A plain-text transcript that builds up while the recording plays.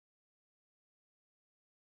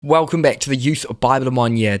Welcome back to the Youth Bible in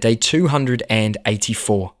 1 Year, day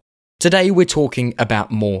 284. Today we're talking about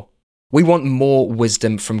more. We want more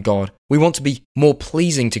wisdom from God. We want to be more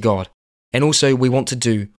pleasing to God. And also we want to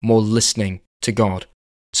do more listening to God.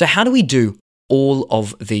 So how do we do all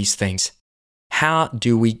of these things? How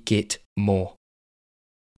do we get more?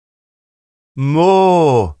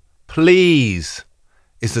 More, please,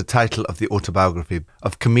 is the title of the autobiography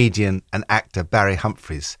of comedian and actor Barry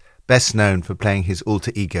Humphries, best known for playing his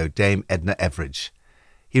alter ego Dame Edna Everage.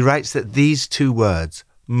 He writes that these two words,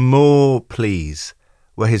 more please,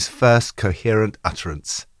 were his first coherent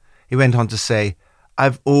utterance. He went on to say,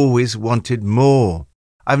 "I've always wanted more.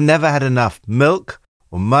 I've never had enough milk,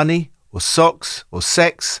 or money, or socks, or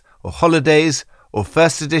sex, or holidays, or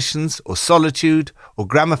first editions, or solitude, or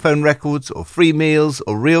gramophone records, or free meals,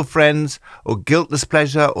 or real friends, or guiltless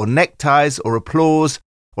pleasure, or neckties, or applause,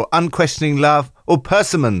 or unquestioning love, or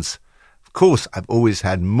persimmons. Of course, I've always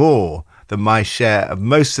had more than my share of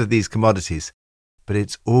most of these commodities, but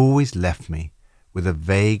it's always left me with a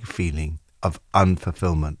vague feeling of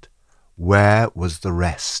unfulfillment. Where was the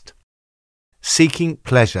rest?" Seeking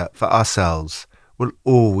pleasure for ourselves will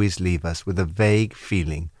always leave us with a vague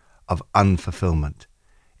feeling of unfulfillment.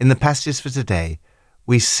 In the passages for today,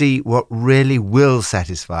 we see what really will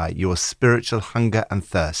satisfy your spiritual hunger and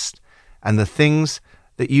thirst, and the things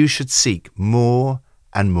that you should seek more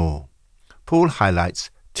and more. Paul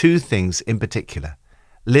highlights two things in particular: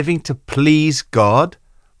 living to please God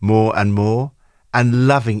more and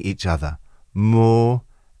loving each other more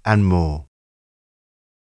and more.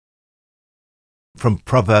 From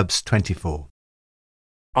Proverbs 24.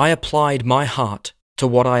 I applied my heart to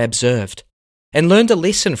what I observed, and learned a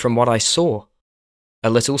lesson from what I saw. A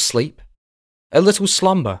little sleep, a little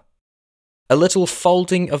slumber, a little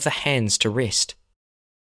folding of the hands to rest,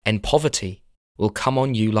 and poverty will come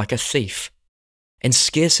on you like a thief, and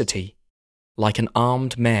scarcity like an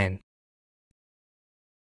armed man.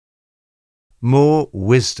 More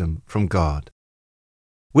wisdom from God.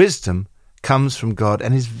 Wisdom comes from God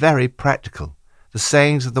and is very practical. The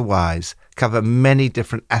sayings of the wise cover many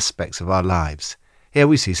different aspects of our lives. Here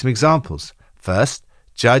we see some examples. First,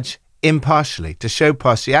 judge impartially. To show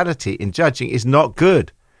partiality in judging is not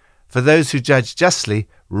good. For those who judge justly,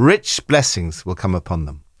 rich blessings will come upon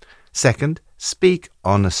them. Second, speak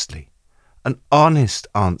honestly. An honest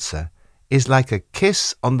answer is like a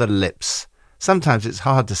kiss on the lips. Sometimes it's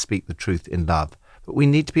hard to speak the truth in love, but we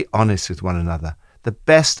need to be honest with one another. The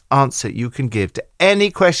best answer you can give to any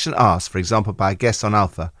question asked, for example by a guest on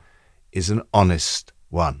Alpha, is an honest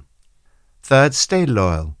one. Third, stay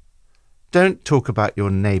loyal. Don't talk about your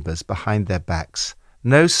neighbours behind their backs.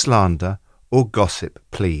 No slander or gossip,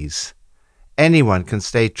 please. Anyone can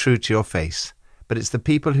stay true to your face, but it's the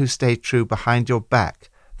people who stay true behind your back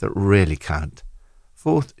that really count.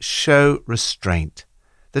 Fourth, show restraint.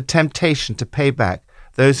 The temptation to pay back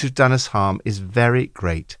those who've done us harm is very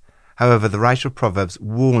great. However, the writer of Proverbs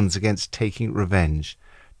warns against taking revenge.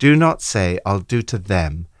 Do not say, "I'll do to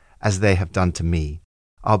them as they have done to me.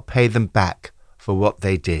 I'll pay them back for what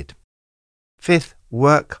they did." Fifth,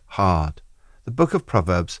 work hard. The book of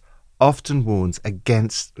Proverbs often warns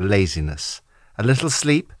against laziness. A little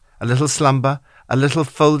sleep, a little slumber, a little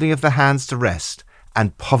folding of the hands to rest,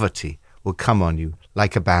 and poverty will come on you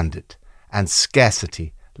like a bandit, and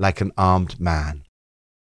scarcity like an armed man.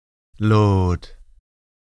 Lord,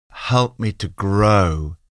 help me to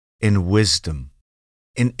grow in wisdom,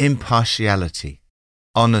 in impartiality,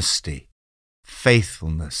 honesty,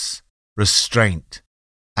 faithfulness, restraint,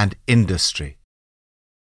 and industry,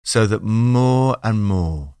 so that more and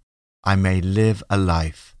more I may live a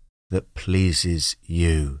life that pleases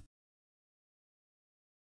you.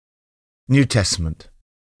 New Testament,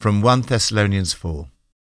 from 1 Thessalonians 4.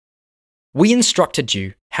 We instructed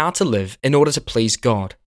you how to live in order to please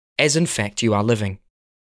God, as in fact you are living.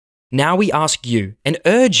 Now we ask you and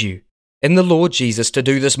urge you in the Lord Jesus to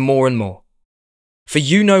do this more and more. For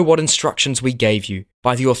you know what instructions we gave you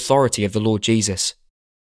by the authority of the Lord Jesus.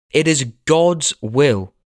 It is God's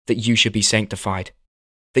will that you should be sanctified,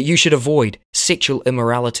 that you should avoid sexual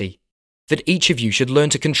immorality, that each of you should learn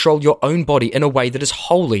to control your own body in a way that is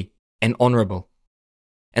holy and honourable,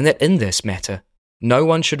 and that in this matter no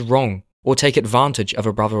one should wrong or take advantage of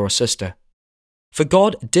a brother or sister. For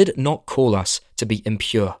God did not call us to be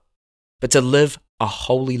impure, but to live a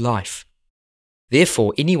holy life.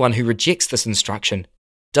 Therefore, anyone who rejects this instruction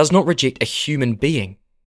does not reject a human being,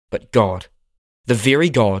 but God, the very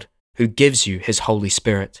God who gives you his Holy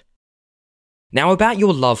Spirit. Now about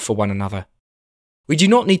your love for one another. We do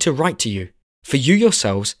not need to write to you, for you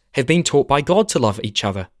yourselves have been taught by God to love each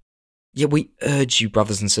other. Yet we urge you,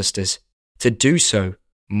 brothers and sisters, to do so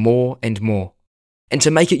more and more, and to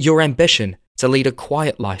make it your ambition to lead a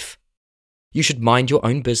quiet life. You should mind your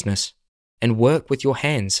own business and work with your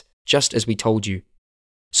hands, just as we told you,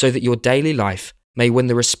 so that your daily life may win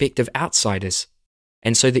the respect of outsiders,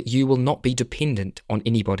 and so that you will not be dependent on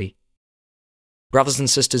anybody. Brothers and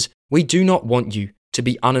sisters, we do not want you to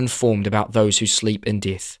be uninformed about those who sleep in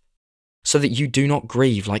death, so that you do not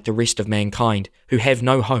grieve like the rest of mankind who have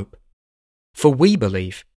no hope. For we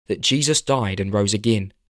believe that Jesus died and rose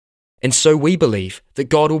again, and so we believe that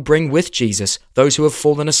God will bring with Jesus those who have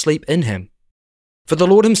fallen asleep in him. For the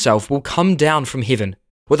Lord himself will come down from heaven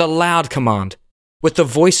with a loud command, with the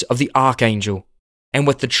voice of the archangel, and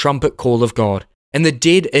with the trumpet call of God, and the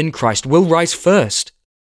dead in Christ will rise first.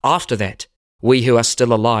 After that, we who are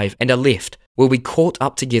still alive and are left will be caught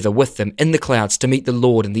up together with them in the clouds to meet the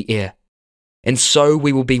Lord in the air. And so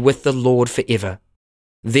we will be with the Lord forever.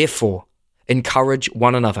 Therefore, encourage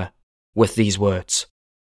one another with these words.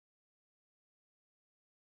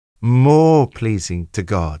 More pleasing to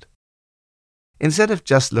God. Instead of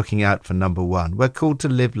just looking out for number one, we're called to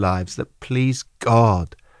live lives that please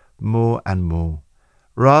God more and more.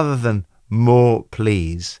 Rather than more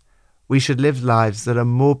please, we should live lives that are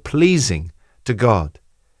more pleasing to God.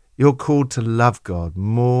 You're called to love God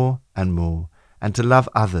more and more, and to love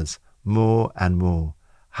others more and more.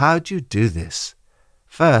 How do you do this?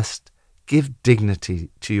 First, give dignity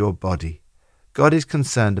to your body. God is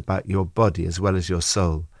concerned about your body as well as your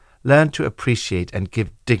soul. Learn to appreciate and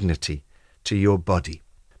give dignity to your body.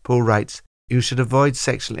 Paul writes, you should avoid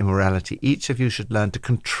sexual immorality. Each of you should learn to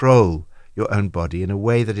control your own body in a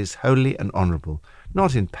way that is holy and honorable,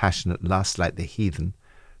 not in passionate lust like the heathen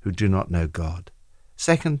who do not know God.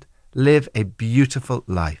 Second, live a beautiful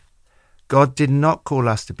life. God did not call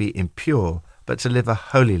us to be impure, but to live a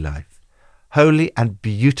holy life. Holy and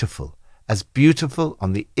beautiful, as beautiful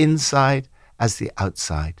on the inside as the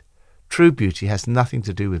outside. True beauty has nothing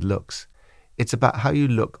to do with looks. It's about how you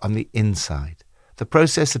look on the inside. The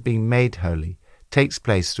process of being made holy takes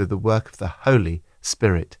place through the work of the Holy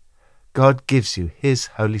Spirit. God gives you his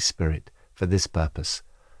Holy Spirit for this purpose.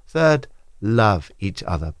 Third, love each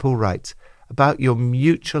other. Paul writes, about your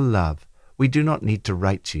mutual love, we do not need to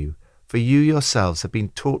write to you, for you yourselves have been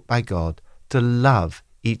taught by God to love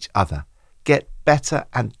each other. Get better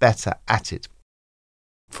and better at it.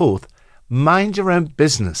 Fourth, mind your own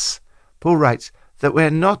business. Paul writes that we're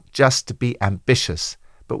not just to be ambitious,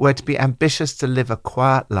 but we're to be ambitious to live a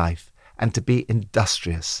quiet life and to be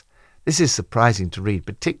industrious. This is surprising to read,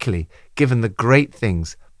 particularly given the great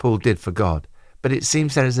things Paul did for God, but it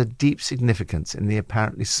seems there is a deep significance in the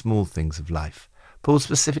apparently small things of life. Paul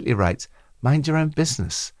specifically writes, mind your own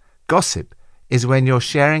business. Gossip is when you're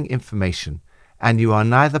sharing information and you are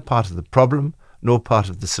neither part of the problem nor part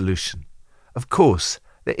of the solution. Of course,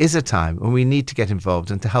 there is a time when we need to get involved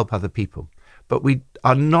and to help other people, but we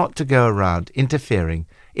are not to go around interfering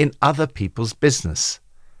in other people's business.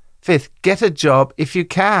 Fifth, get a job if you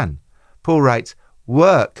can. Paul writes,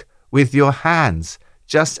 work with your hands,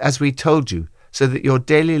 just as we told you, so that your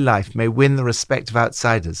daily life may win the respect of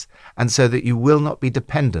outsiders, and so that you will not be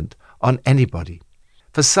dependent on anybody.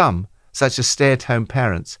 For some, such as stay-at-home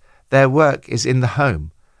parents, their work is in the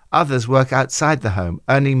home. Others work outside the home,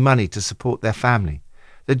 earning money to support their family.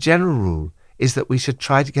 The general rule is that we should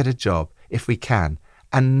try to get a job if we can,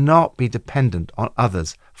 and not be dependent on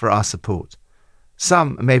others for our support.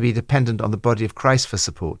 Some may be dependent on the body of Christ for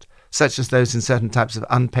support, such as those in certain types of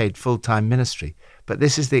unpaid full-time ministry, but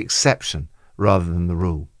this is the exception rather than the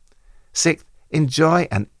rule. Sixth, enjoy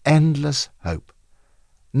an endless hope.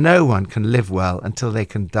 No one can live well until they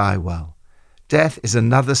can die well. Death is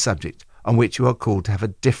another subject on which you are called to have a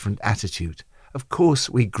different attitude. Of course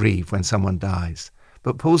we grieve when someone dies,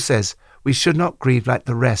 but Paul says we should not grieve like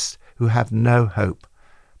the rest who have no hope,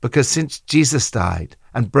 because since Jesus died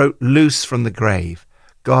and broke loose from the grave,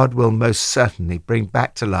 God will most certainly bring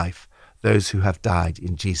back to life those who have died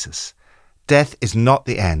in Jesus. Death is not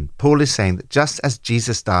the end. Paul is saying that just as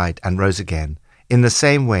Jesus died and rose again, in the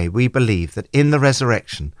same way we believe that in the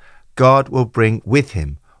resurrection, God will bring with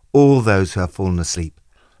him all those who have fallen asleep.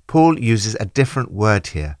 Paul uses a different word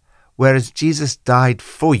here. Whereas Jesus died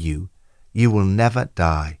for you, you will never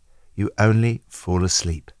die. You only fall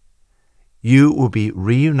asleep. You will be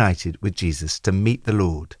reunited with Jesus to meet the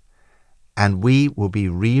Lord, and we will be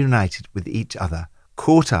reunited with each other,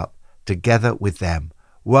 caught up together with them.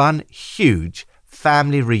 One huge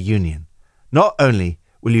family reunion. Not only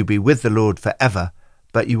will you be with the Lord forever,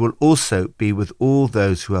 but you will also be with all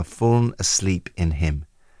those who have fallen asleep in him.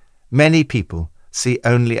 Many people see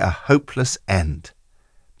only a hopeless end,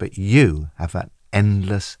 but you have an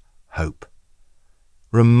endless hope.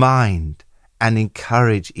 Remind and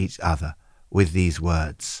encourage each other with these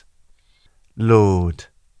words. Lord,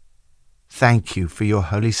 thank you for your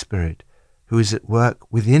Holy Spirit who is at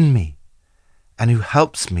work within me and who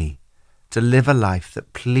helps me to live a life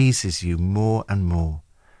that pleases you more and more.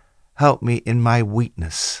 Help me in my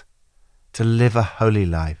weakness to live a holy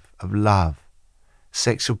life of love,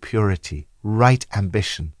 sexual purity, right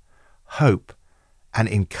ambition, hope, and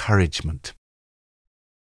encouragement.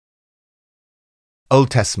 Old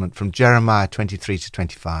Testament from Jeremiah 23 to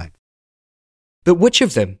 25. But which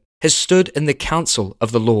of them has stood in the counsel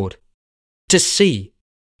of the Lord, to see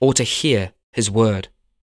or to hear his word?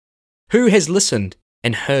 Who has listened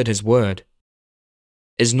and heard his word?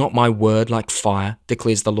 Is not my word like fire,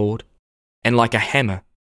 declares the Lord, and like a hammer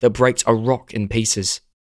that breaks a rock in pieces?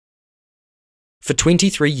 For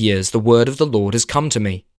 23 years the word of the Lord has come to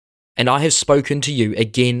me, and I have spoken to you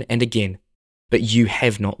again and again, but you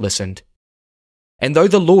have not listened. And though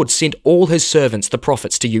the Lord sent all his servants the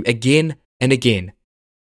prophets to you again and again,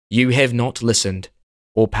 you have not listened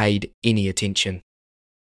or paid any attention.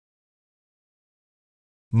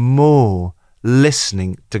 More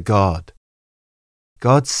listening to God.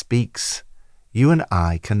 God speaks. You and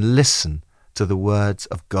I can listen to the words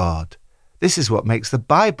of God. This is what makes the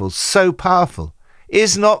Bible so powerful.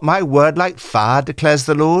 Is not my word like fire, declares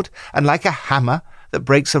the Lord, and like a hammer that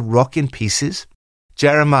breaks a rock in pieces?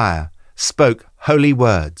 Jeremiah spoke holy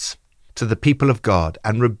words to the people of God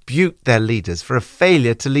and rebuked their leaders for a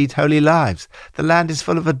failure to lead holy lives. The land is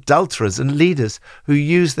full of adulterers and leaders who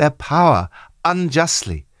use their power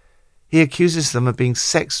unjustly. He accuses them of being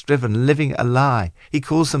sex-driven, living a lie. He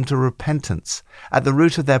calls them to repentance. At the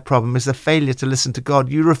root of their problem is the failure to listen to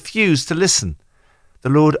God. You refuse to listen. The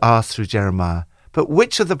Lord asked through Jeremiah, but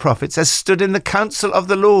which of the prophets has stood in the counsel of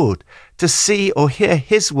the Lord to see or hear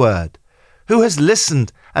his word? Who has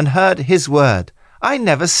listened and heard his word? I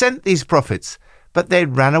never sent these prophets, but they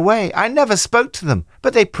ran away. I never spoke to them,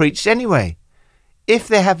 but they preached anyway. If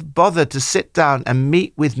they have bothered to sit down and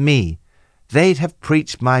meet with me, they'd have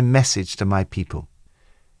preached my message to my people.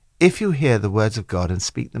 If you hear the words of God and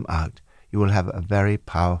speak them out, you will have a very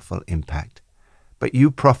powerful impact. But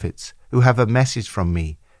you prophets who have a message from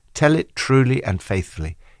me, tell it truly and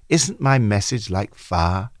faithfully. Isn't my message like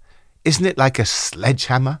fire? Isn't it like a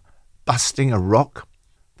sledgehammer busting a rock?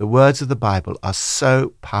 The words of the Bible are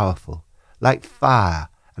so powerful, like fire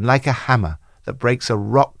and like a hammer that breaks a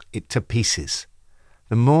rock to pieces.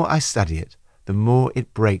 The more I study it, the more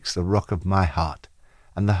it breaks the rock of my heart,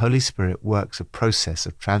 and the Holy Spirit works a process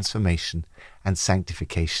of transformation and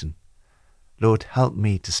sanctification. Lord, help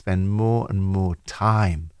me to spend more and more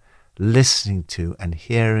time listening to and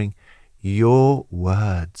hearing your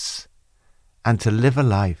words, and to live a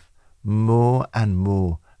life more and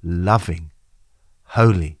more loving,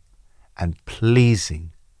 holy, and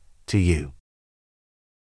pleasing to you.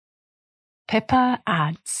 Pippa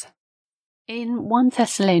adds, in 1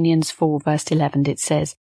 Thessalonians 4 verse 11 it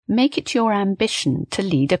says, make it your ambition to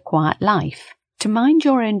lead a quiet life, to mind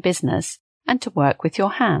your own business, and to work with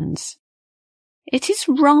your hands. It is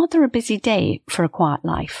rather a busy day for a quiet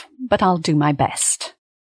life, but I'll do my best.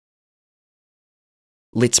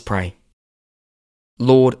 Let's pray.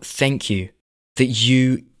 Lord, thank you that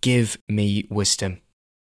you give me wisdom.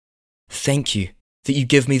 Thank you that you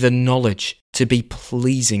give me the knowledge to be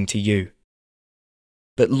pleasing to you.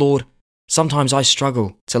 But Lord, sometimes I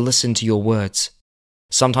struggle to listen to your words.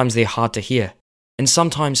 Sometimes they're hard to hear, and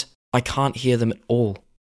sometimes I can't hear them at all.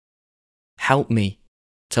 Help me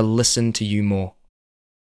to listen to you more.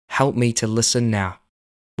 Help me to listen now.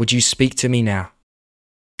 Would you speak to me now?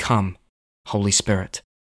 Come, Holy Spirit.